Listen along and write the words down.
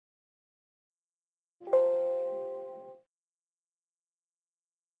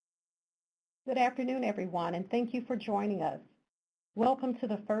Good afternoon, everyone, and thank you for joining us. Welcome to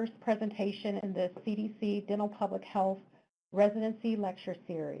the first presentation in the CDC Dental Public Health Residency Lecture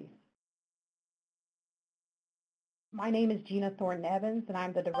Series. My name is Gina Thornton-Evans, and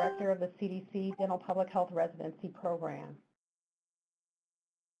I'm the Director of the CDC Dental Public Health Residency Program.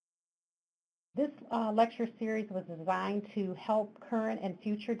 This lecture series was designed to help current and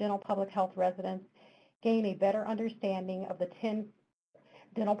future dental public health residents gain a better understanding of the 10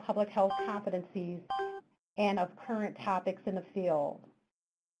 dental public health competencies and of current topics in the field.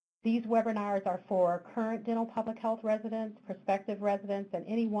 These webinars are for current dental public health residents, prospective residents, and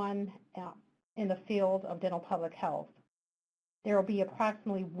anyone in the field of dental public health. There will be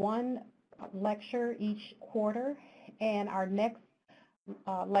approximately one lecture each quarter, and our next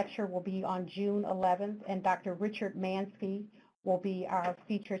lecture will be on June 11th, and Dr. Richard Mansky will be our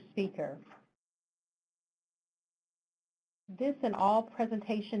featured speaker. This and all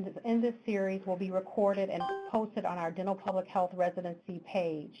presentations in this series will be recorded and posted on our Dental Public Health Residency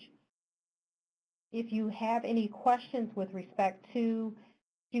page. If you have any questions with respect to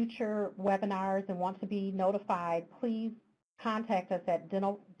future webinars and want to be notified, please contact us at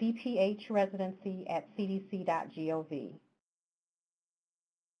dphresidency@cdc.gov.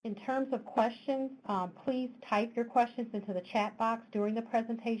 In terms of questions, please type your questions into the chat box during the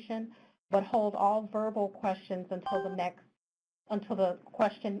presentation, but hold all verbal questions until the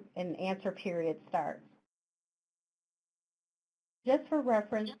question and answer period starts. Just for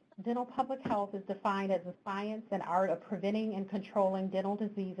reference, dental public health is defined as the science and art of preventing and controlling dental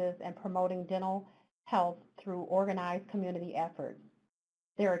diseases and promoting dental health through organized community efforts.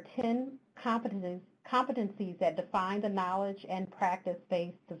 There are 10 competencies that define the knowledge and practice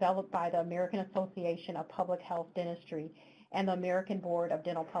base developed by the American Association of Public Health Dentistry and the American Board of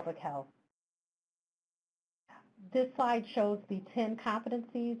Dental Public Health. This slide shows the 10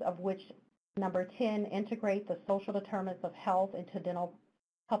 competencies, of which number 10, integrate the social determinants of health into dental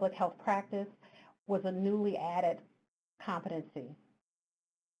public health practice, was a newly added competency.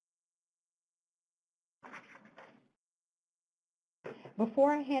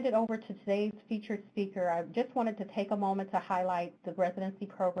 Before I hand it over to today's featured speaker, I just wanted to take a moment to highlight the residency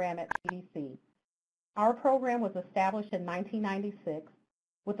program at CDC. Our program was established in 1996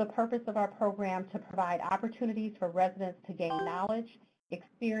 with the purpose of our program to provide opportunities for residents to gain knowledge,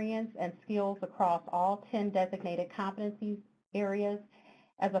 experience, and skills across all 10 designated competencies areas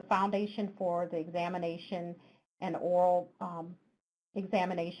as a foundation for the examination and oral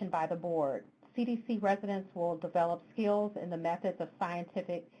examination by the board. CDC residents will develop skills in the methods of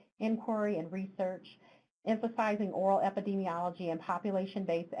scientific inquiry and research, emphasizing oral epidemiology and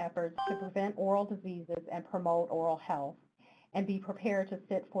population-based efforts to prevent oral diseases and promote oral health, and be prepared to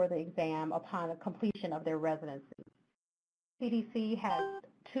sit for the exam upon the completion of their residency. CDC has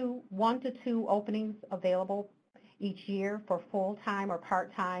 1 to 2 openings available each year for full-time or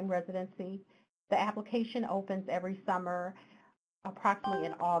part-time residency. The application opens every summer, approximately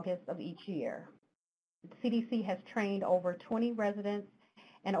in August of each year. CDC has trained over 20 residents,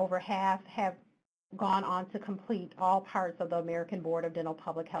 and over half have gone on to complete all parts of the American Board of Dental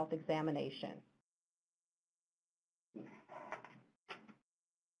Public Health examination.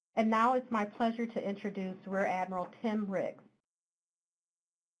 And now it's my pleasure to introduce Rear Admiral Tim Ricks.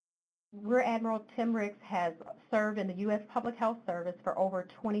 Rear Admiral Tim Ricks has served in the U.S. Public Health Service for over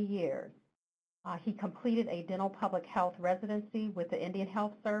 20 years. He completed a dental public health residency with the Indian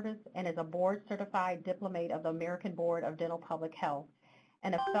Health Service and is a board-certified diplomate of the American Board of Dental Public Health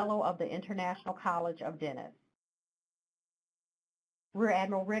and a fellow of the International College of Dentists. Rear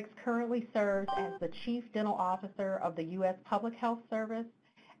Admiral Ricks currently serves as the Chief Dental Officer of the U.S. Public Health Service,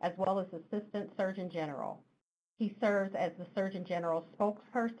 as well as Assistant Surgeon General. He serves as the Surgeon General's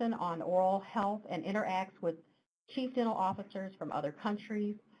spokesperson on oral health and interacts with Chief Dental Officers from other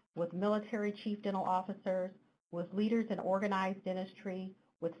countries, with military Chief Dental Officers, with leaders in organized dentistry,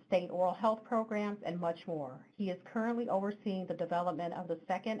 with state oral health programs, and much more. He is currently overseeing the development of the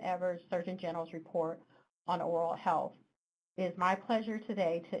second ever Surgeon General's report on oral health. It is my pleasure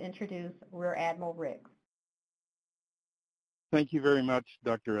today to introduce Rear Admiral Ricks. Thank you very much,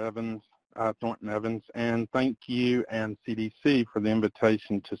 Dr. Evans, Thornton Evans, and thank you and CDC for the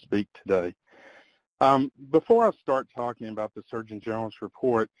invitation to speak today. Before I start talking about the Surgeon General's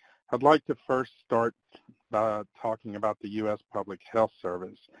report, I'd like to first start by talking about the U.S. Public Health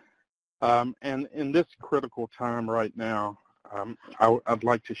Service. And in this critical time right now, I'd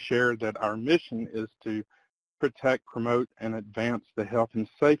like to share that our mission is to protect, promote, and advance the health and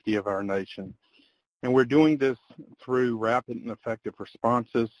safety of our nation. And we're doing this through rapid and effective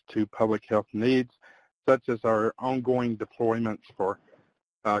responses to public health needs, such as our ongoing deployments for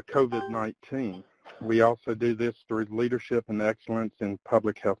COVID-19. We also do this through leadership and excellence in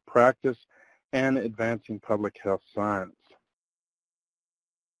public health practice and advancing public health science.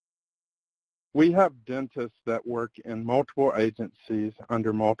 We have dentists that work in multiple agencies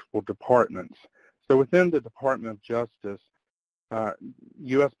under multiple departments. So within the Department of Justice,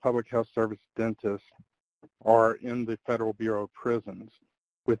 U.S. Public Health Service dentists are in the Federal Bureau of Prisons.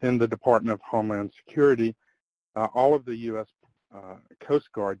 Within the Department of Homeland Security, all of the U.S. Coast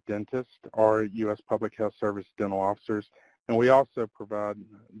Guard dentists are U.S. Public Health Service dental officers, and we also provide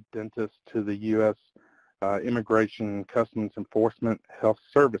dentists to the U.S. Immigration and Customs Enforcement Health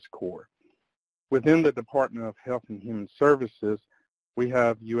Service Corps. Within the Department of Health and Human Services, we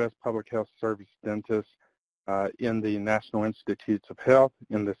have U.S. Public Health Service dentists in the National Institutes of Health,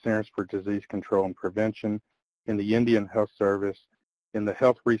 in the Centers for Disease Control and Prevention, in the Indian Health Service, in the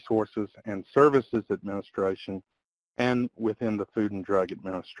Health Resources and Services Administration, and within the Food and Drug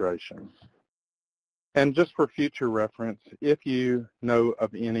Administration. And just for future reference, if you know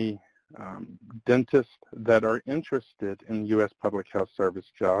of any dentists that are interested in U.S. Public Health Service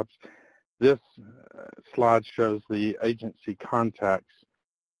jobs, this slide shows the agency contacts,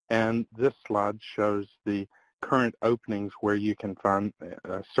 and this slide shows the current openings where you can find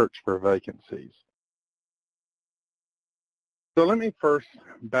search for vacancies. So let me first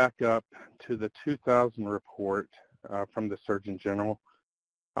back up to the 2000 report from the Surgeon General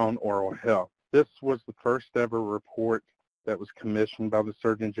on oral health. This was the first ever report that was commissioned by the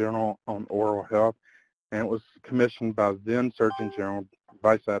Surgeon General on oral health, and it was commissioned by then Surgeon General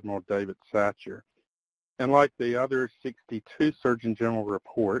Vice Admiral David Satcher. And like the other 62 Surgeon General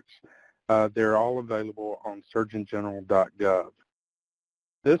reports, they're all available on surgeongeneral.gov.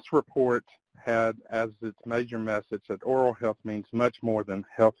 This report had as its major message that oral health means much more than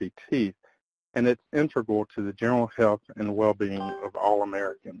healthy teeth, and it's integral to the general health and well-being of all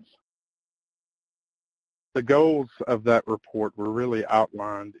Americans. The goals of that report were really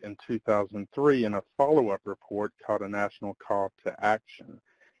outlined in 2003 in a follow-up report called A National Call to Action.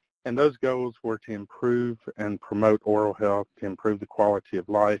 And those goals were to improve and promote oral health, to improve the quality of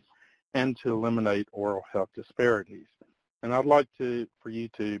life, and to eliminate oral health disparities. And I'd like for you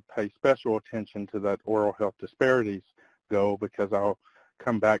to pay special attention to that oral health disparities goal, because I'll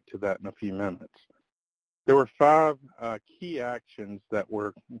come back to that in a few minutes. There were 5 key actions that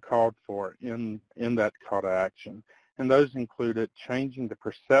were called for in that call to action, and those included changing the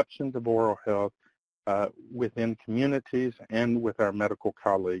perceptions of oral health within communities and with our medical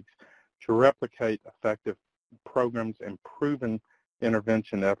colleagues to replicate effective programs and proven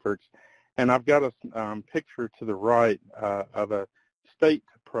intervention efforts. And I've got a picture to the right of a state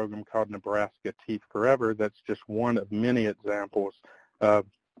program called Nebraska Teeth Forever that's just one of many examples of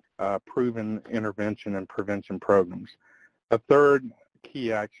proven intervention and prevention programs. A third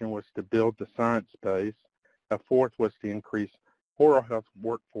key action was to build the science base. A fourth was to increase oral health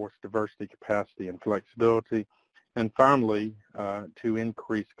workforce diversity, capacity, and flexibility. And finally, to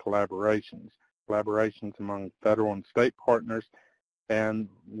increase collaborations among federal and state partners and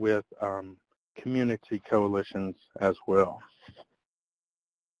with community coalitions as well.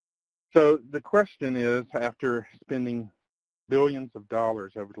 So the question is, after spending billions of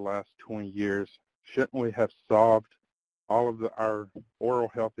dollars over the last 20 years, shouldn't we have solved all of our oral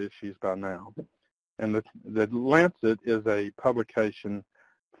health issues by now? And the Lancet is a publication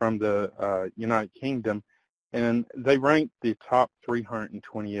from the United Kingdom, and they ranked the top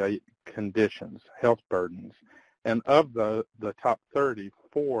 328 conditions, health burdens. And of the top 30,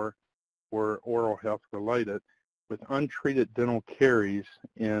 4 were oral health related, with untreated dental caries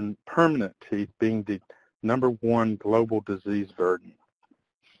in permanent teeth being the #1 global disease burden.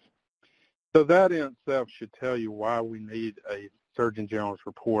 So that in itself should tell you why we need a Surgeon General's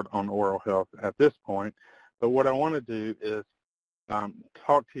report on oral health at this point. But what I want to do is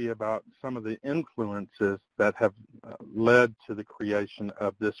talk to you about some of the influences that have led to the creation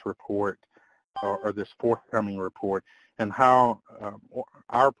of this report or this forthcoming report, and how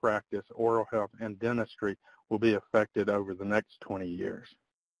our practice, oral health and dentistry, will be affected over the next 20 years.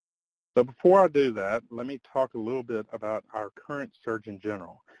 So before I do that, let me talk a little bit about our current Surgeon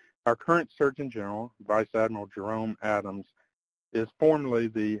General. Our current Surgeon General, Vice Admiral Jerome Adams, is formerly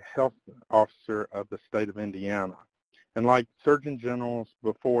the health officer of the state of Indiana. And like Surgeon Generals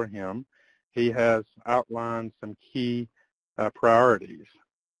before him, he has outlined some key priorities.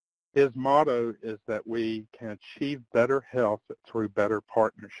 His motto is that we can achieve better health through better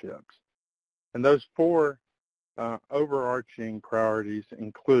partnerships. And those 4 overarching priorities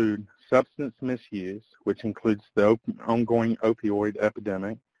include substance misuse, which includes the ongoing opioid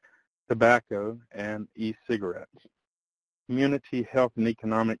epidemic, tobacco, and e-cigarettes. community health and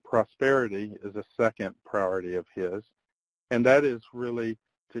economic prosperity is a second priority of his, and that is really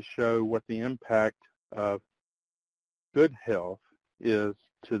to show what the impact of good health is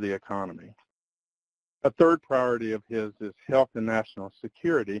to the economy. A third priority of his is health and national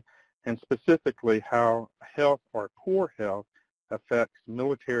security, and specifically how health or poor health affects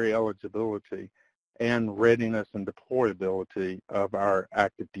military eligibility and readiness and deployability of our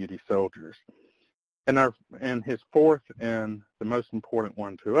active duty soldiers. And his fourth and the most important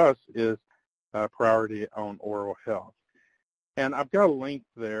one to us is priority on oral health. And I've got a link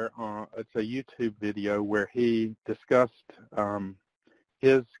there. It's a YouTube video where he discussed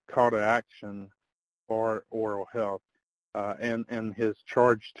his call to action for oral health and his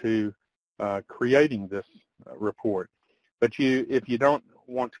charge to creating this report. But if you don't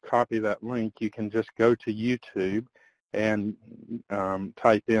want to copy that link, you can just go to YouTube and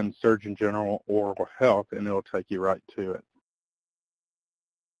type in Surgeon General Oral Health, and it'll take you right to it.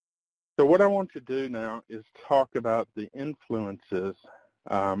 So what I want to do now is talk about the influences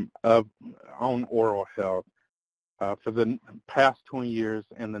on oral health for the past 20 years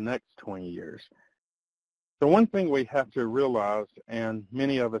and the next 20 years. So one thing we have to realize, and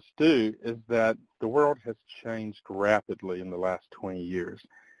many of us do, is that the world has changed rapidly in the last 20 years,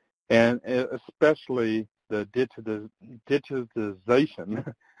 and especially the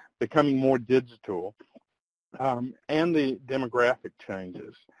digitization, becoming more digital, and the demographic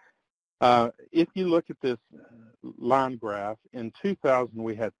changes. If you look at this line graph, in 2000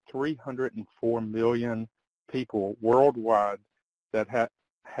 we had 304 million people worldwide that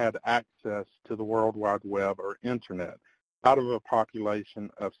had access to the World Wide Web or Internet out of a population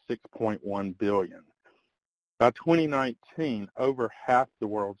of 6.1 billion. By 2019, over half the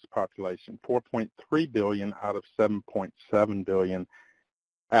world's population, 4.3 billion out of 7.7 billion,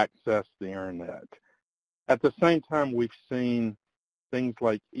 access the Internet. At the same time, we've seen things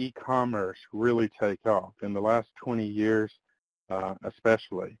like e-commerce really take off in the last 20 years,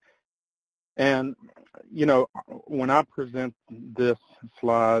 especially. And, you know, when I present this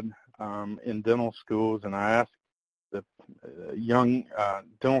slide in dental schools and I ask the young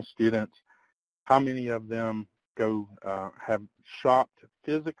dental students how many of them have shopped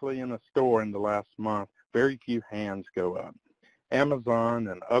physically in a store in the last month, very few hands go up. Amazon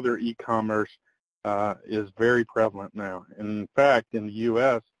and other e-commerce is very prevalent now. And in fact, in the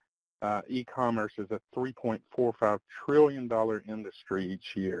U.S., e-commerce is a $3.45 trillion industry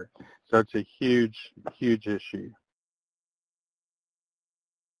each year. So it's a huge, huge issue.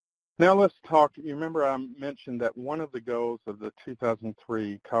 Now let's talk. You remember I mentioned that one of the goals of the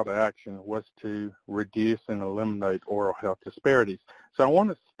 2003 call to action was to reduce and eliminate oral health disparities. So I want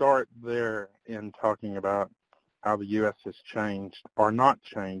to start there in talking about how the U.S. has changed or not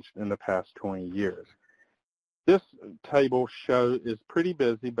changed in the past 20 years. This table is pretty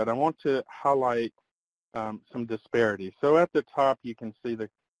busy, but I want to highlight some disparities. So at the top, you can see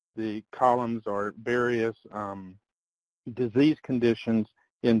the columns are various disease conditions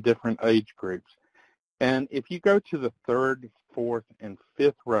in different age groups. And if you go to the third, fourth, and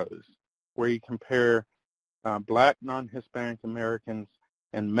fifth rows, where you compare Black non-Hispanic Americans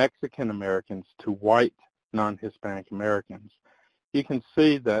and Mexican Americans to white non-Hispanic Americans, you can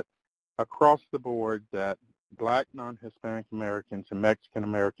see that across the board that Black non-Hispanic Americans and Mexican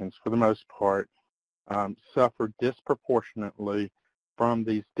Americans, for the most part, suffer disproportionately from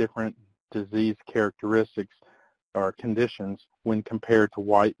these different disease characteristics or conditions when compared to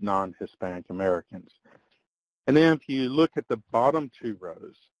white non-Hispanic Americans. And then if you look at the bottom two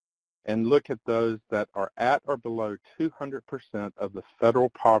rows and look at those that are at or below 200% of the federal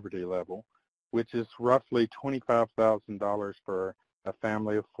poverty level, which is roughly $25,000 for a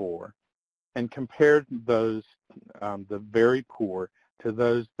family of four, and compared those, the very poor, to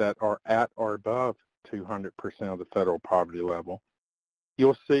those that are at or above 200% of the federal poverty level,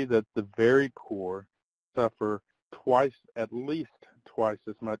 you'll see that the very poor suffer at least twice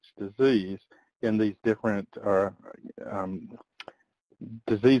as much disease in these different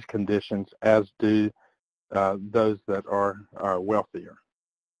disease conditions as do those that are wealthier.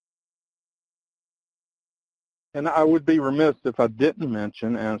 And I would be remiss if I didn't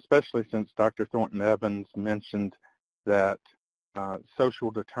mention, and especially since Dr. Thornton Evans mentioned that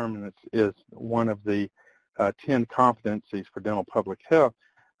social determinants is one of the 10 competencies for dental public health,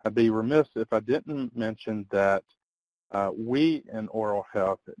 I'd be remiss if I didn't mention that we in oral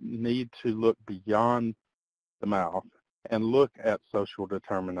health need to look beyond the mouth and look at social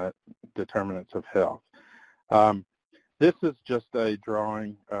determinants of health. This is just a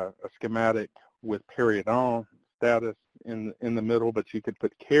drawing, a schematic with periodontal status in the middle, but you could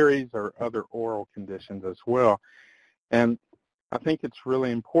put caries or other oral conditions as well. And I think it's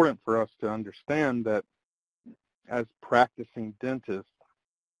really important for us to understand that as practicing dentists,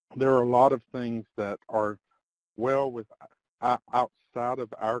 there are a lot of things that are well outside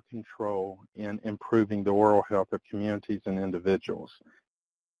of our control in improving the oral health of communities and individuals.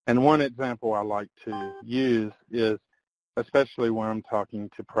 And one example I like to use is, especially when I'm talking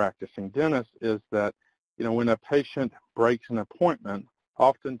to practicing dentists, is that, when a patient breaks an appointment,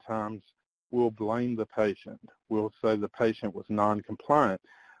 oftentimes we'll blame the patient. We'll say the patient was non-compliant,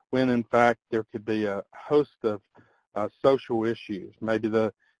 when in fact there could be a host of social issues. Maybe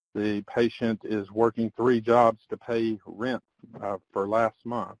the patient is working 3 jobs to pay rent for last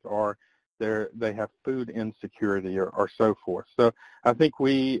month, or they have food insecurity or so forth. So I think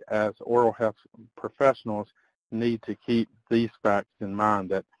we as oral health professionals need to keep these facts in mind,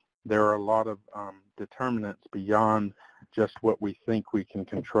 that there are a lot of determinants beyond just what we think we can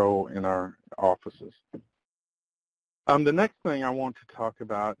control in our offices. The next thing I want to talk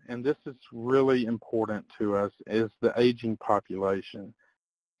about, and this is really important to us, is the aging population.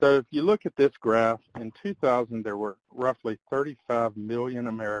 So if you look at this graph, in 2000 there were roughly 35 million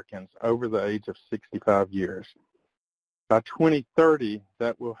Americans over the age of 65 years. By 2030,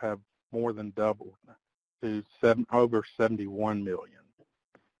 that will have more than doubled to over 71 million.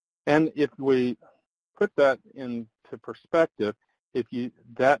 And if we put that into perspective,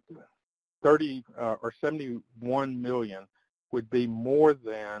 that 30 or 71 million would be more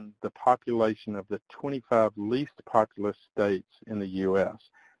than the population of the 25 least populous states in the U.S.,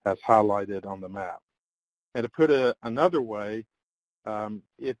 as highlighted on the map. And to put it another way,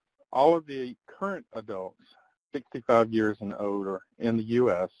 if all of the current adults, 65 years and older in the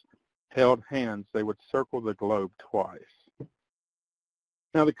U.S., held hands, they would circle the globe twice.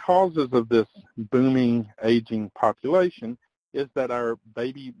 Now, the causes of this booming aging population is that our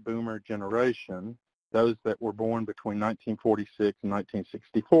baby boomer generation, those that were born between 1946 and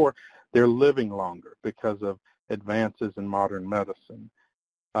 1964, they're living longer because of advances in modern medicine.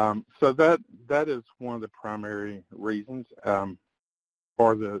 So that is one of the primary reasons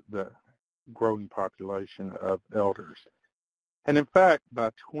for the growing population of elders. And in fact, by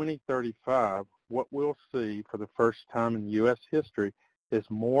 2035, what we'll see for the first time in U.S. history is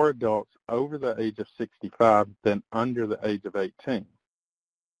more adults over the age of 65 than under the age of 18.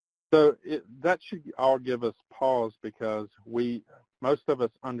 So that should all give us pause, because most of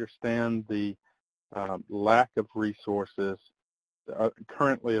us understand the lack of resources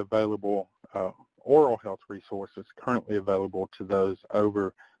currently available, oral health resources currently available to those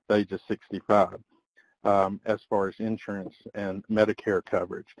over the age of 65, as far as insurance and Medicare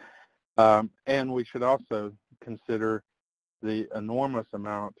coverage. And we should also consider the enormous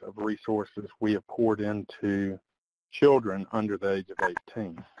amount of resources we have poured into children under the age of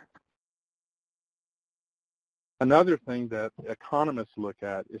 18. Another thing that economists look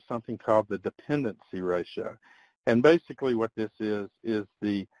at is something called the dependency ratio. And basically what this is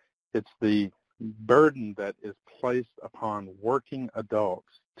it's the burden that is placed upon working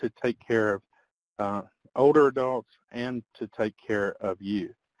adults to take care of older adults and to take care of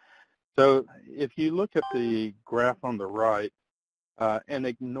youth. So if you look at the graph on the right and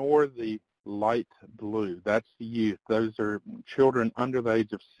ignore the light blue, that's the youth. Those are children under the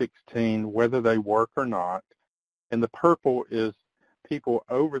age of 16, whether they work or not. And the purple is people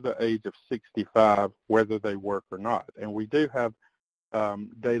over the age of 65, whether they work or not. And we do have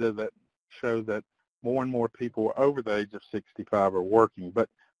data that show that more and more people over the age of 65 are working. But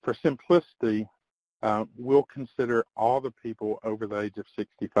for simplicity, we'll consider all the people over the age of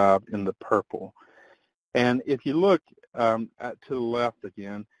 65 in the purple. And if you look to the left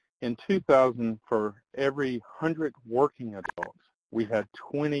again, in 2000, for every 100 working adults, we had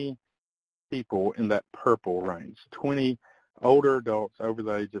 20 people in that purple range, 20 older adults over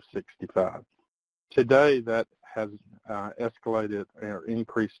the age of 65. Today, that has escalated or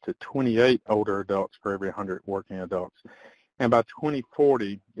increased to 28 older adults for every 100 working adults. And by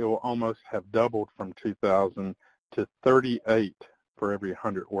 2040, it will almost have doubled from 2000 to 38 for every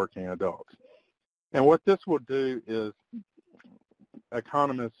 100 working adults. And what this will do is,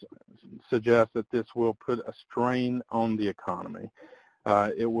 economists suggest that this will put a strain on the economy.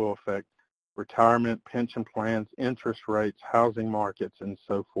 It will affect retirement, pension plans, interest rates, housing markets, and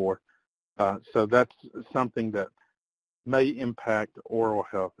so forth. So that's something that may impact oral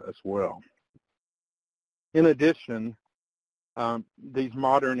health as well. In addition, these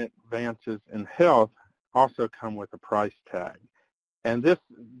modern advances in health also come with a price tag. And this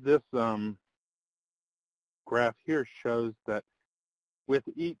graph here shows that with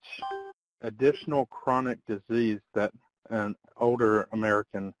each additional chronic disease that an older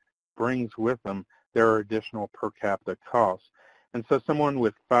American brings with them, there are additional per capita costs. And so someone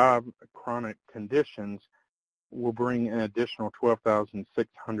with 5 chronic conditions will bring an additional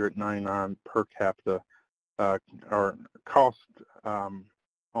 $12,699 per capita or cost on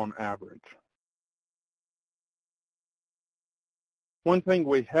average. One thing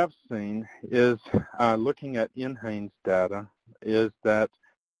we have seen is, looking at NHANES data, is that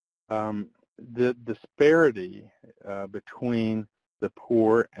the disparity between the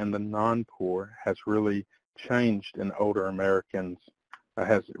poor and the non-poor has really changed in older Americans,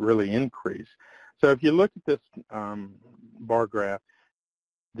 has really increased. So if you look at this bar graph,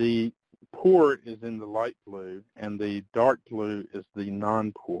 the poor is in the light blue and the dark blue is the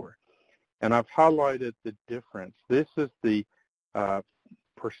non-poor. And I've highlighted the difference. This is the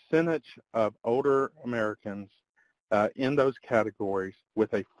percentage of older Americans in those categories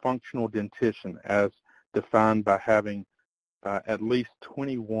with a functional dentition as defined by having at least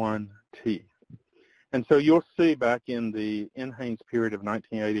 21 teeth. And so you'll see back in the NHANES period of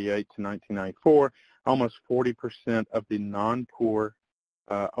 1988 to 1994, almost 40% of the non-poor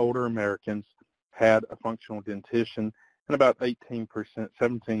older Americans had a functional dentition, and about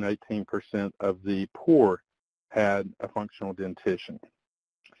 17-18% of the poor had a functional dentition.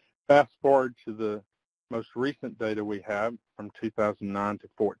 Fast forward to the most recent data we have from 2009 to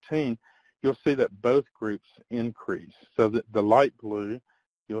 14, you'll see that both groups increase. So that the light blue,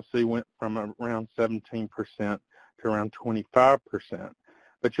 you'll see, went from around 17% to around 25%.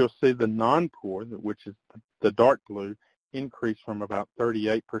 But you'll see the non-poor, which is the dark blue, increase from about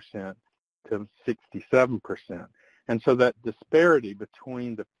 38% to 67%. And so that disparity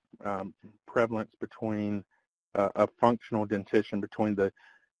between the prevalence between a functional dentition between the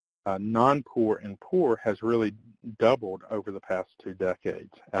non-poor and poor has really doubled over the past 2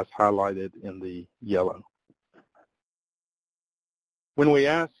 decades, as highlighted in the yellow. When we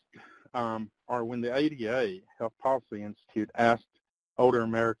asked, or when the ADA, Health Policy Institute, asked older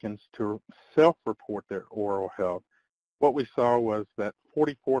Americans to self-report their oral health, what we saw was that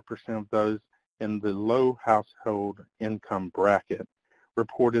 44% of those in the low household income bracket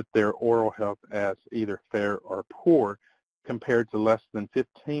reported their oral health as either fair or poor, compared to less than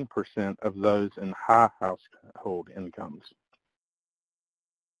 15% of those in high household incomes.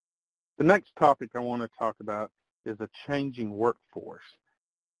 The next topic I want to talk about is a changing workforce.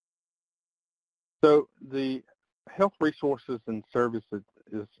 So the Health Resources and Services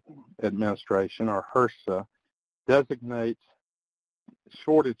Administration, or HRSA, designates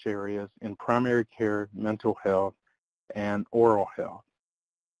shortage areas in primary care, mental health, and oral health.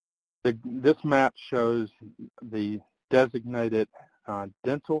 This map shows the designated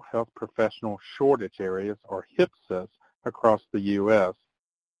dental health professional shortage areas, or HPSAs, across the U.S.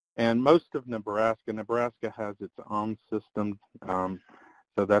 And most of Nebraska has its own system,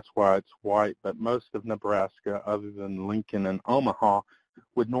 so that's why it's white, but most of Nebraska, other than Lincoln and Omaha,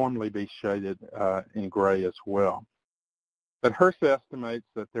 would normally be shaded in gray as well. But HRSA estimates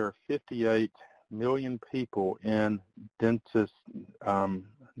that there are 58 million people in dental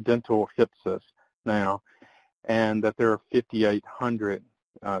HPSAs now, and that there are 5,800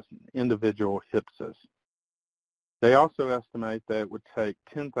 individual HPSAs. They also estimate that it would take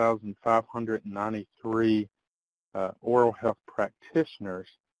 10,593 oral health practitioners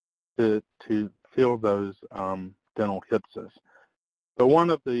to fill those dental HPSAs. But one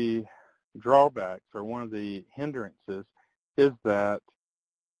of the drawbacks, or one of the hindrances, is that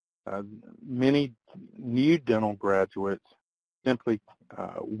many new dental graduates simply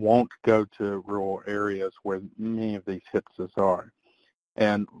won't go to rural areas where many of these HPSAs are.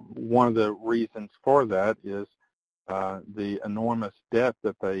 And one of the reasons for that is the enormous debt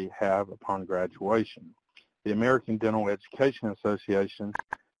that they have upon graduation. The American Dental Education Association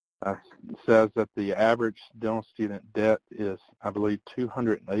says that the average dental student debt is, I believe,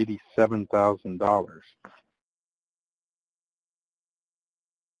 $287,000.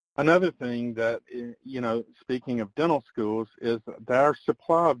 Another thing that, speaking of dental schools, is that our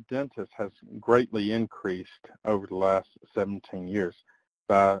supply of dentists has greatly increased over the last 17 years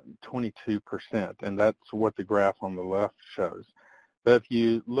by 22%, and that's what the graph on the left shows. But if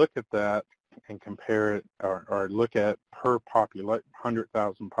you look at that and compare it, or look at per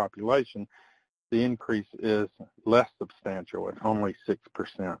 100,000 population, the increase is less substantial at only 6%.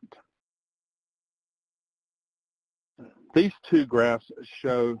 These two graphs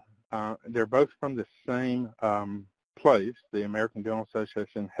show, they're both from the same place, the American Dental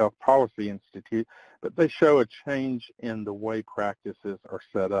Association Health Policy Institute, but they show a change in the way practices are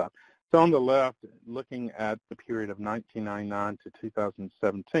set up. So on the left, looking at the period of 1999 to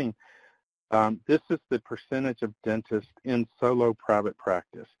 2017, this is the percentage of dentists in solo private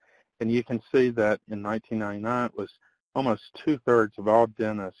practice. And you can see that in 1999 it was almost two-thirds of all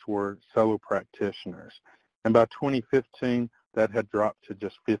dentists were solo practitioners. And by 2015, that had dropped to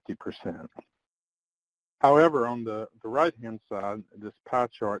just 50%. However, on the right-hand side, this pie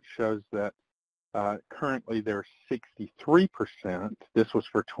chart shows that currently there are 63%. This was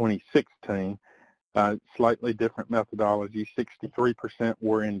for 2016. Slightly different methodology. 63%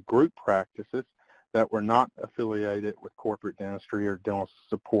 were in group practices that were not affiliated with corporate dentistry or dental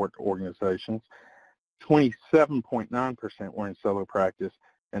support organizations. 27.9% were in solo practice,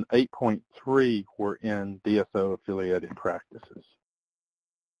 and 8.3% were in DSO-affiliated practices.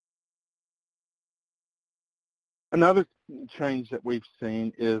 Another change that we've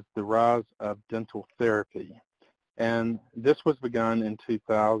seen is the rise of dental therapy. And this was begun in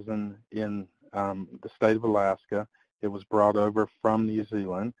 2000 in the state of Alaska. It was brought over from New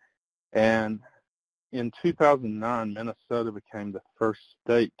Zealand. And in 2009, Minnesota became the first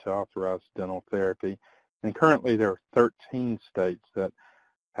state to authorize dental therapy. And currently there are 13 states that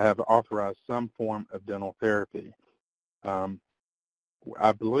have authorized some form of dental therapy.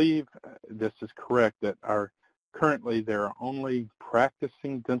 I believe this is correct, that currently there are only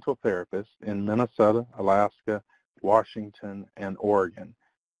practicing dental therapists in Minnesota, Alaska, Washington, and Oregon.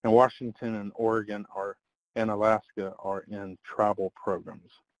 And Washington and Oregon and Alaska are in tribal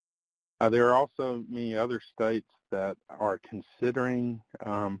programs. There are also many other states that are considering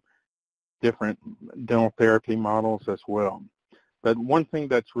different dental therapy models as well. But one thing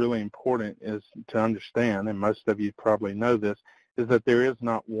that's really important is to understand, and most of you probably know this, is that there is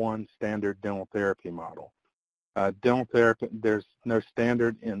not one standard dental therapy model. Dental therapy, there's no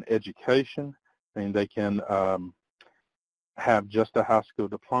standard in education. I mean, they can have just a high school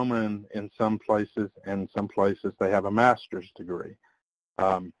diploma in some places, and some places they have a master's degree.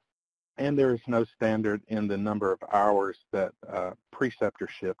 And there is no standard in the number of hours that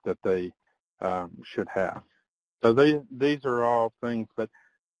preceptorship that they should have. So these are all things, but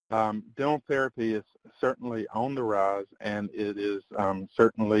dental therapy is certainly on the rise, and it is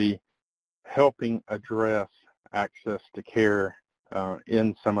certainly helping address access to care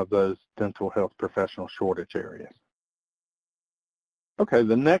in some of those dental health professional shortage areas. Okay,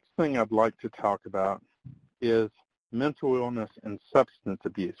 the next thing I'd like to talk about is mental illness and substance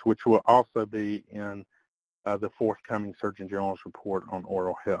abuse, which will also be in the forthcoming Surgeon General's report on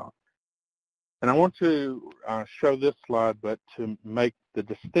oral health. And I want to show this slide, but to make the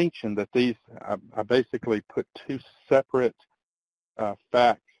distinction that these, I basically put two separate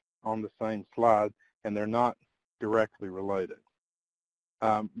facts on the same slide, and they're not directly related.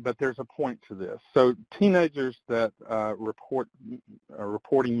 But there's a point to this. So teenagers that are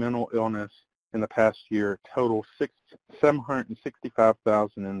reporting mental illness in the past year total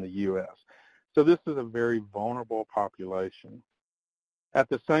 765,000 in the U.S. So this is a very vulnerable population. At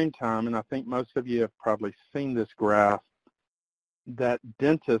the same time, and I think most of you have probably seen this graph, that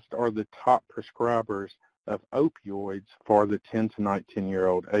dentists are the top prescribers of opioids for the 10 to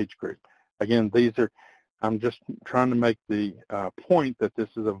 19-year-old age group. Again, I'm just trying to make the point that this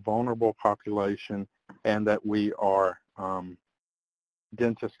is a vulnerable population and that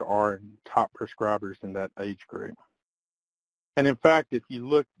dentists are top prescribers in that age group. And in fact, if you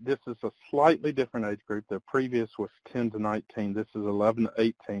look, this is a slightly different age group. The previous was 10 to 19. This is 11 to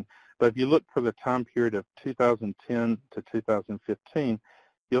 18. But if you look for the time period of 2010 to 2015,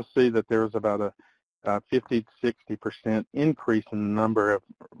 you'll see that there was about a 50 to 60% increase in the number of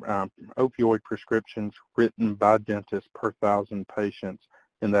opioid prescriptions written by dentists per 1,000 patients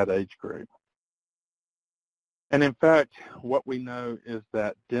in that age group. And in fact, what we know is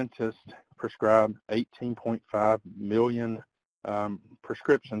that dentists prescribe 18.5 million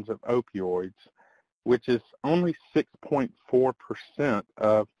prescriptions of opioids, which is only 6.4%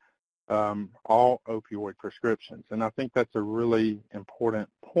 of all opioid prescriptions. And I think that's a really important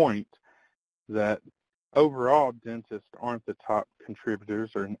point, that overall dentists aren't the top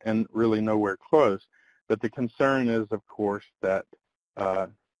contributors and really nowhere close. But the concern is, of course, that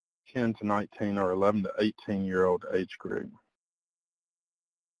 10 to 19 or 11 to 18-year-old age group.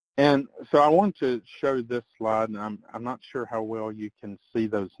 And so I want to show this slide, and I'm not sure how well you can see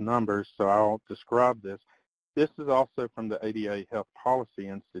those numbers, so I'll describe this. This is also from the ADA Health Policy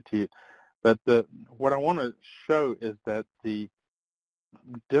Institute, but what I want to show is that the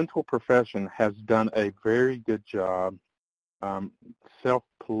dental profession has done a very good job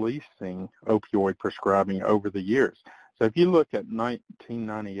self-policing opioid prescribing over the years. So if you look at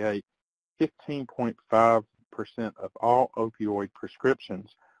 1998, 15.5% of all opioid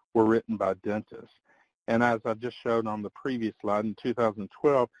prescriptions were written by dentists. And as I just showed on the previous slide, in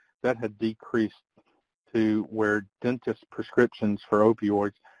 2012, that had decreased to where dentist prescriptions for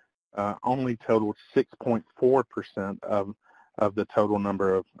opioids only totaled 6.4% of the total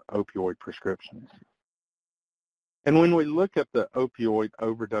number of opioid prescriptions. And when we look at the opioid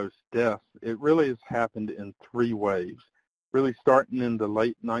overdose deaths, it really has happened in three waves. Really starting in the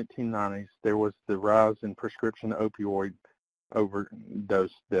late 1990s, there was the rise in prescription opioid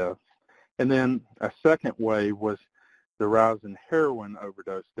overdose deaths. And then a second wave was the rise in heroin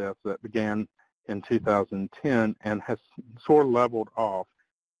overdose deaths that began in 2010 and has sort of leveled off.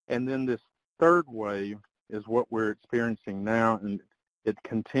 And then this third wave is what we're experiencing now, and it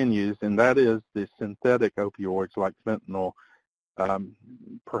continues, and that is the synthetic opioids like fentanyl,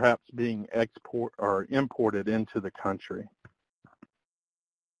 perhaps being imported into the country.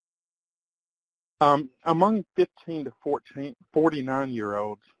 Among 15 to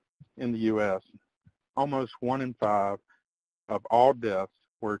 49-year-olds in the U.S., almost 1 in 5 of all deaths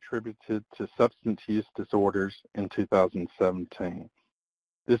were attributed to substance use disorders in 2017.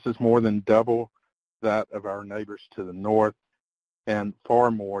 This is more than double that of our neighbors to the north and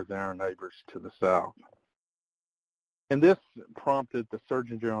far more than our neighbors to the south. And this prompted the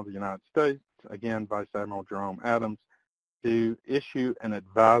Surgeon General of the United States, again Vice Admiral Jerome Adams, to issue an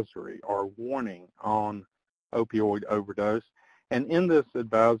advisory or warning on opioid overdose. And in this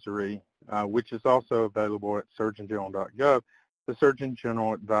advisory, which is also available at surgeongeneral.gov, the Surgeon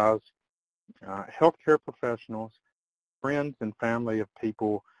General advised healthcare professionals, friends and family of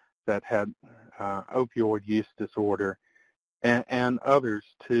people that had opioid use disorder, and others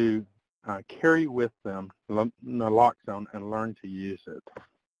to carry with them naloxone and learn to use it.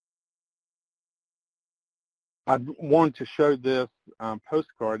 I wanted to show this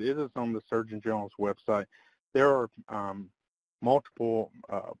postcard. It is on the Surgeon General's website. There are multiple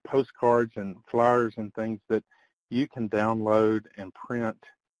postcards and flyers and things that you can download and print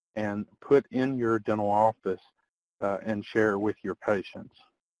and put in your dental office and share with your patients.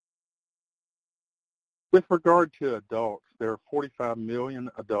 With regard to adults, there are 45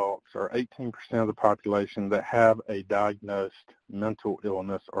 million adults, or 18% of the population, that have a diagnosed mental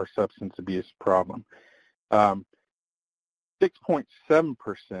illness or substance abuse problem.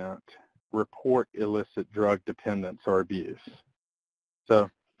 6.7% report illicit drug dependence or abuse. So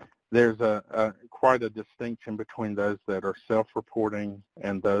there's quite a distinction between those that are self-reporting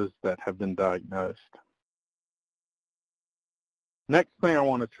and those that have been diagnosed. Next thing I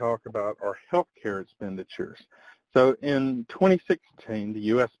want to talk about are healthcare expenditures. So in 2016, the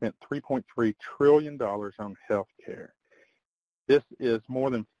U.S. spent $3.3 trillion on healthcare. This is more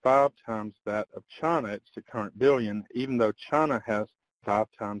than 5 times that of China. It's the current billion, even though China has 5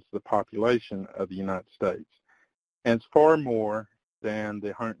 times the population of the United States. And it's far more than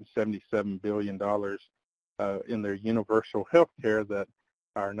the $177 billion in their universal health care that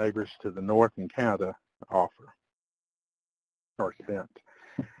our neighbors to the north in Canada offer or spent.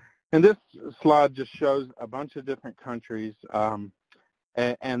 And this slide just shows a bunch of different countries and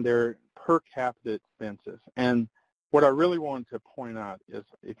their per capita expenses. And what I really wanted to point out is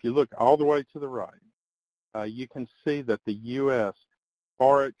if you look all the way to the right, you can see that the U.S.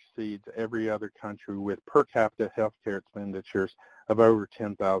 far exceeds every other country with per capita healthcare expenditures of over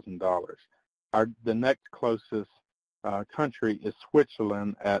 $10,000. The next closest country is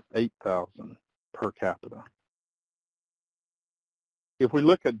Switzerland at $8,000 per capita. If we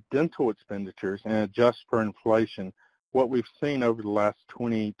look at dental expenditures and adjust for inflation, what we've seen over the last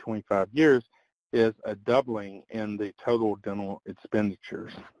 20, 25 years is a doubling in the total dental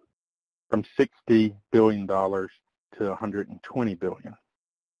expenditures from $60 billion to $120 billion.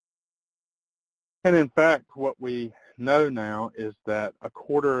 And in fact, what we know now is that a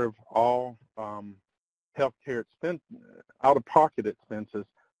quarter of all healthcare out-of-pocket expenses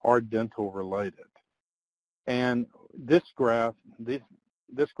are dental related. And this graph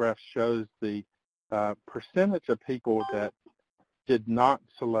shows the percentage of people that did not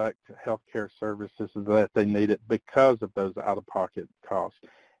select healthcare services that they needed because of those out-of-pocket costs.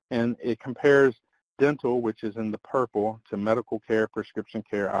 And it compares dental, which is in the purple, to medical care, prescription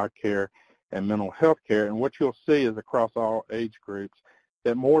care, eye care, and mental health care. And what you'll see is across all age groups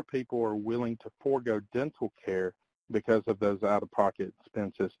that more people are willing to forego dental care because of those out-of-pocket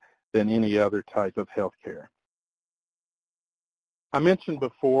expenses than any other type of health care. I mentioned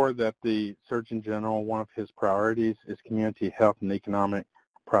before that the Surgeon General, one of his priorities is community health and economic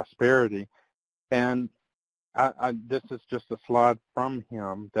prosperity. And this is just a slide from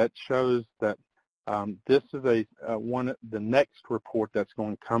him that shows that this is the next report that's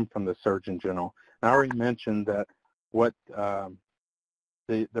going to come from the Surgeon General. And I already mentioned that what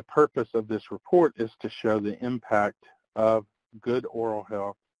the purpose of this report is to show the impact of good oral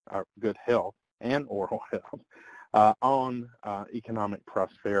health, good health and oral health on economic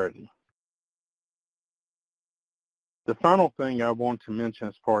prosperity. The final thing I want to mention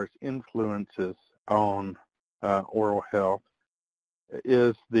as far as influences on oral health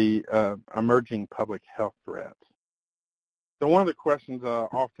is the emerging public health threats. So one of the questions I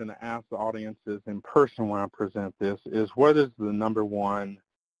often ask the audiences in person when I present this is, what is the number one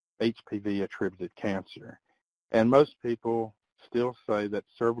HPV-attributed cancer? And most people still say that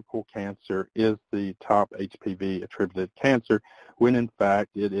cervical cancer is the top HPV-attributed cancer, when in fact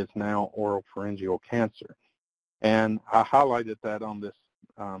it is now oropharyngeal cancer. And I highlighted that on this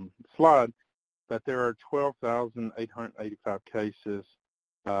slide, that there are 12,885 cases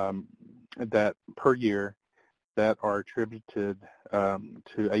that per year that are attributed to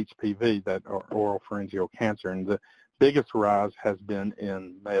HPV, that are oropharyngeal cancer, and the biggest rise has been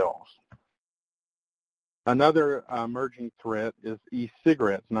in males. Another emerging threat is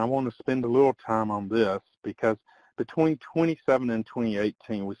e-cigarettes, and I want to spend a little time on this because between 2017 and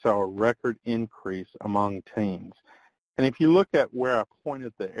 2018, we saw a record increase among teens. And if you look at where I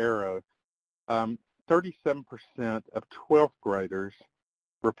pointed the arrow, 37% of 12th graders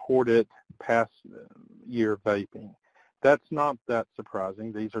reported past year vaping. That's not that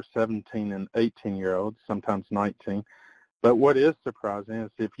surprising. These are 17 and 18-year-olds, sometimes 19. But what is surprising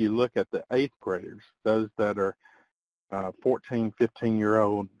is if you look at the 8th graders, those that are 14,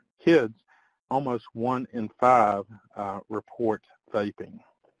 15-year-old kids, almost 1 in 5 report vaping.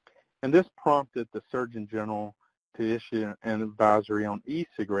 And this prompted the Surgeon General to issue an advisory on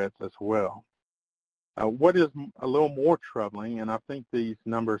e-cigarettes as well. What is a little more troubling, and I think these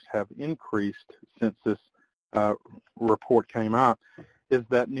numbers have increased since this report came out, is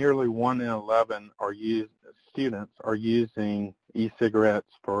that nearly 1 in 11 students are using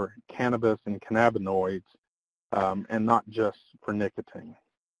e-cigarettes for cannabis and cannabinoids and not just for nicotine.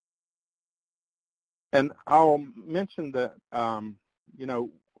 And I'll mention that, you know,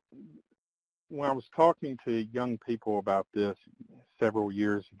 when I was talking to young people about this several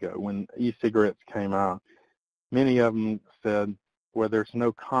years ago, when e-cigarettes came out, many of them said, well, there's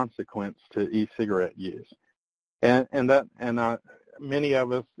no consequence to e-cigarette use. Many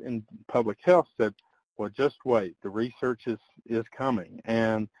of us in public health said, well, just wait, the research is coming.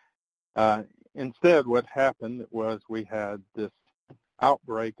 And instead, what happened was we had this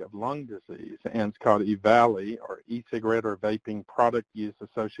outbreak of lung disease, and it's called EVALI, or e-cigarette or vaping product use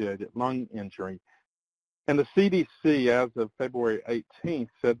associated lung injury. And the CDC, as of February 18th,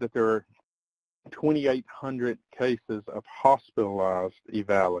 said that there are 2,800 cases of hospitalized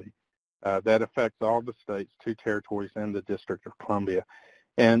EVALI. That affects all the states, 2 territories, and the District of Columbia.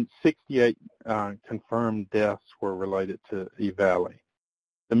 And 68 confirmed deaths were related to EVALI.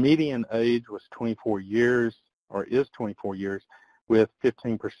 The median age was 24 years, or is 24 years, with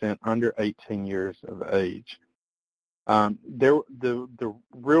 15% under 18 years of age. The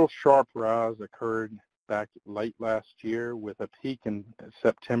real sharp rise occurred back late last year with a peak in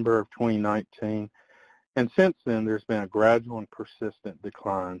September of 2019. And since then, there's been a gradual and persistent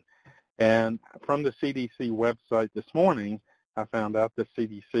decline. And from the CDC website this morning, I found out the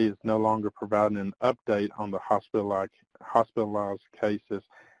CDC is no longer providing an update on the hospitalized cases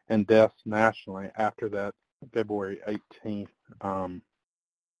and deaths nationally after that February 18th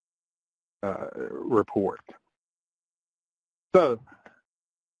report. So,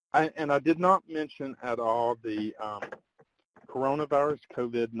 I did not mention at all the coronavirus,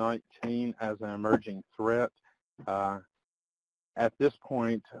 COVID-19, as an emerging threat. At this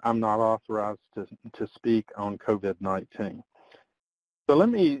point, I'm not authorized to speak on COVID-19. So let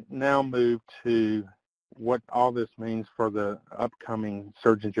me now move to what all this means for the upcoming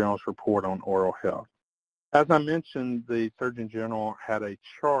Surgeon General's report on oral health. As I mentioned, the Surgeon General had a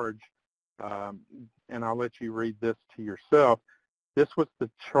charge, and I'll let you read this to yourself. This was the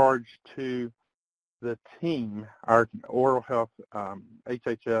charge to the team, our oral health,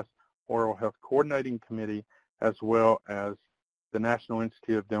 HHS Oral Health Coordinating Committee, as well as the National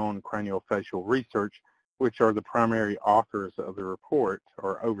Institute of Dental and Craniofacial Research, which are the primary authors of the report,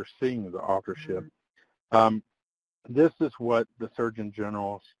 or overseeing the authorship. This is what the Surgeon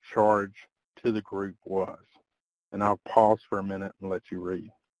General's charge to the group was. And I'll pause for a minute and let you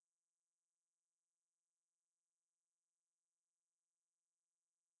read.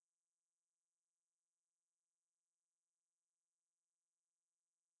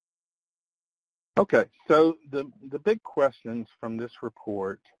 Okay, so the big questions from this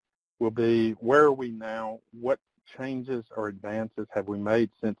report will be, where are we now? What changes or advances have we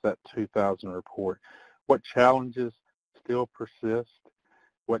made since that 2000 report? What challenges still persist?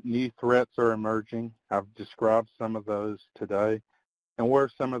 What new threats are emerging? I've described some of those today. And what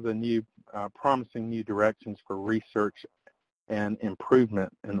are some of the new promising new directions for research and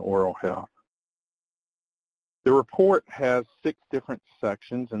improvement in oral health. The report has 6 different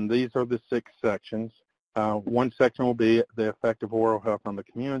sections, and these are the 6 sections. One section will be the effect of oral health on the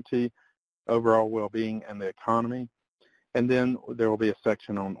community, overall well-being, and the economy. And then there will be a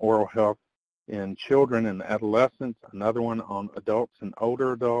section on oral health in children and adolescents, another one on adults and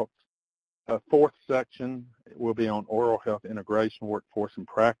older adults. A 4th section will be on oral health integration, workforce, and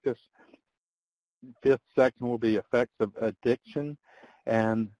practice. 5th section will be effects of addiction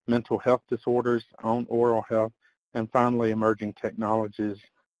and mental health disorders on oral health. And finally, emerging technologies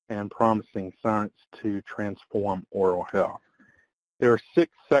and promising science to transform oral health. There are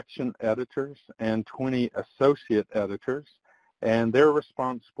 6 section editors and 20 associate editors, and they're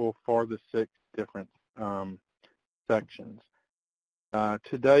responsible for the 6 different sections.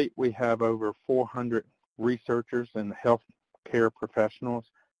 To date, we have over 400 researchers and healthcare professionals,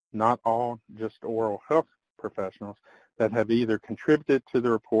 not all just oral health professionals, that have either contributed to the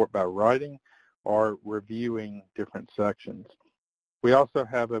report by writing or reviewing different sections. We also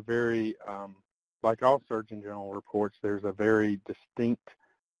have a very, like all Surgeon General reports, there's a very distinct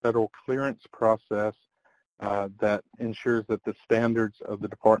federal clearance process that ensures that the standards of the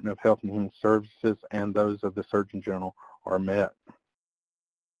Department of Health and Human Services and those of the Surgeon General are met.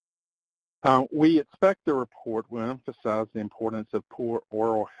 We expect the report will emphasize the importance of poor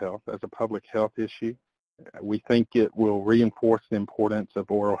oral health as a public health issue. We think it will reinforce the importance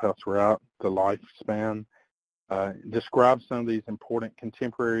of oral health throughout the lifespan, describe some of these important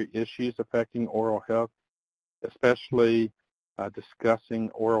contemporary issues affecting oral health, especially discussing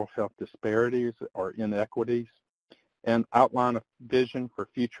oral health disparities or inequities, and outline a vision for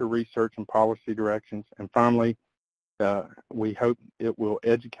future research and policy directions. And finally, we hope it will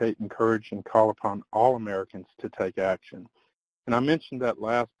educate, encourage, and call upon all Americans to take action. And I mentioned that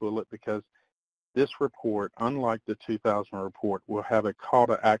last bullet because this report, unlike the 2000 report, will have a call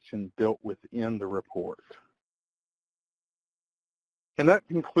to action built within the report. And that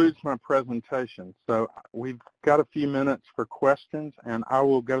concludes my presentation. So we've got a few minutes for questions, and I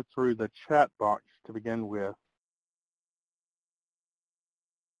will go through the chat box to begin with.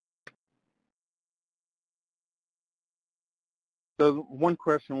 So one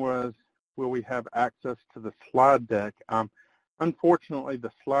question was, will we have access to the slide deck? Unfortunately,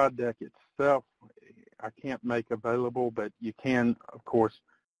 the slide deck itself, I can't make available, but you can, of course,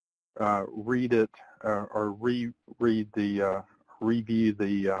 read it or review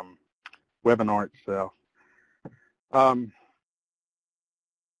the webinar itself.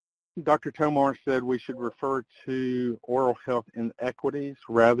 Dr. Tomar said we should refer to oral health inequities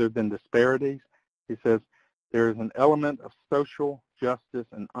rather than disparities. He says there is an element of social justice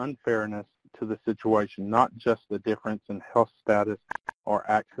and unfairness to the situation, not just the difference in health status or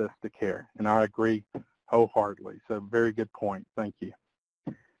access to care. And I agree wholeheartedly. So very good point. Thank you.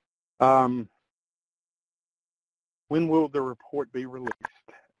 When will the report be released?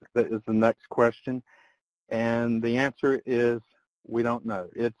 That is the next question. And the answer is we don't know.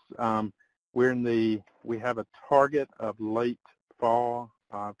 It's we have a target of late fall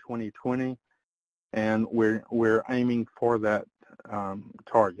 2020, and we're aiming for that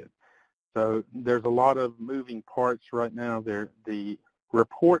target. So there's a lot of moving parts right now. The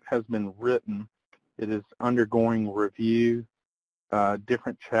report has been written. It is undergoing review.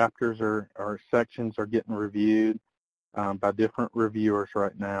 Different chapters or sections are getting reviewed by different reviewers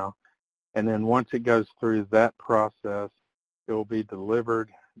right now. And then once it goes through that process, it will be delivered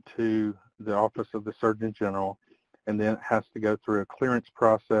to the Office of the Surgeon General, and then it has to go through a clearance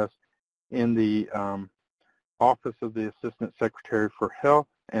process in the Office of the Assistant Secretary for Health,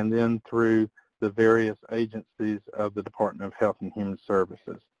 and then through the various agencies of the Department of Health and Human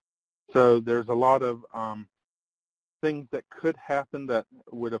Services. So there's a lot of things that could happen that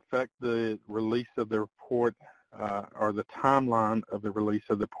would affect the release of the report or the timeline of the release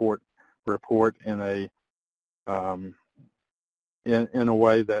of the report in a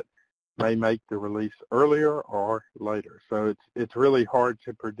way that may make the release earlier or later. So it's really hard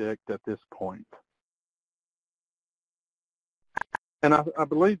to predict at this point. And I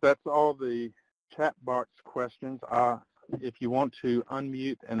believe that's all the chat box questions. If you want to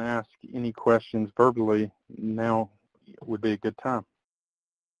unmute and ask any questions verbally, now would be a good time.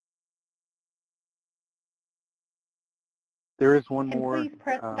 There is one more. And please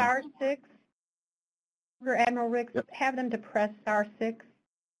press star 6. For Admiral Ricks, yep. Have them to press star 6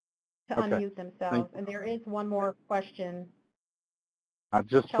 to unmute themselves. And there is one more question. I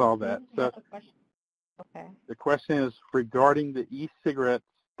just saw that. So okay. The question is regarding the e-cigarette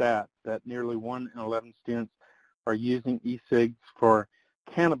stat that nearly 1 in 11 students are using e-cigs for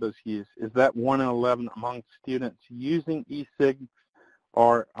cannabis use, is that 1 in 11 among students using e-cigs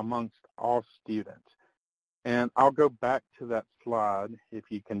or amongst all students? And I'll go back to that slide if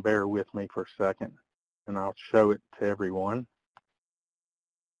you can bear with me for a second, and I'll show it to everyone.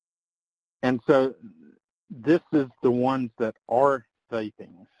 And so this is the ones that are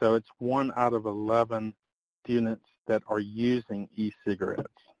vaping. So it's 1 out of 11 students that are using e-cigarettes,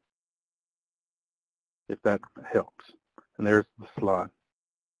 if that helps. And there's the slide.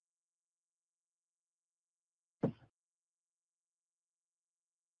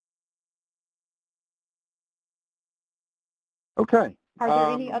 Okay. Are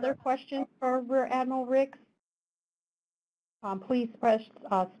there any other questions for Rear Admiral Ricks? Please press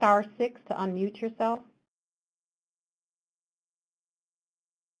 *6 to unmute yourself.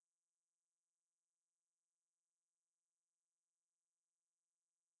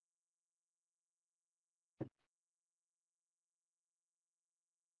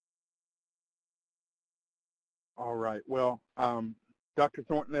 All right. Well, Dr.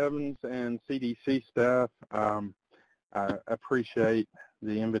 Thornton-Evans and CDC staff, I appreciate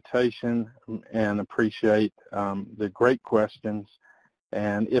the invitation and appreciate the great questions.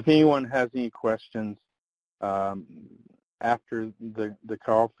 And if anyone has any questions after the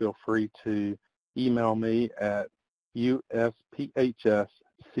call, feel free to email me at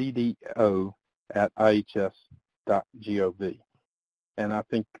uspHSCDO@ihs.gov. And I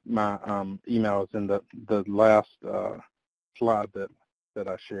think my email is in the last slide that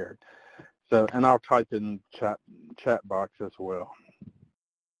I shared. So, and I'll type in chat box as well.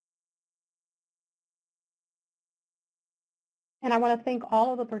 And I want to thank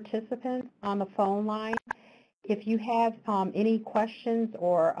all of the participants on the phone line. If you have any questions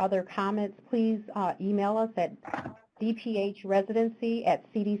or other comments, please email us at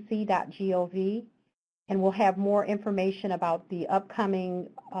dphresidency@cdc.gov, and we'll have more information about the upcoming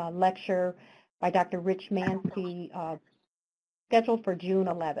lecture by Dr. Rich Mansky scheduled for June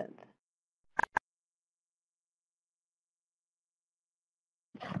 11th.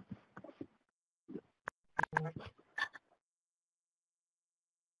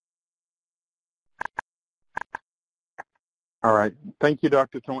 All right. Thank you,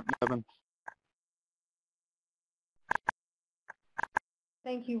 Dr. Thornton-Evans.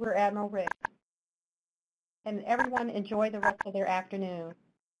 Thank you, Rear Admiral Ricks. And everyone enjoy the rest of their afternoon.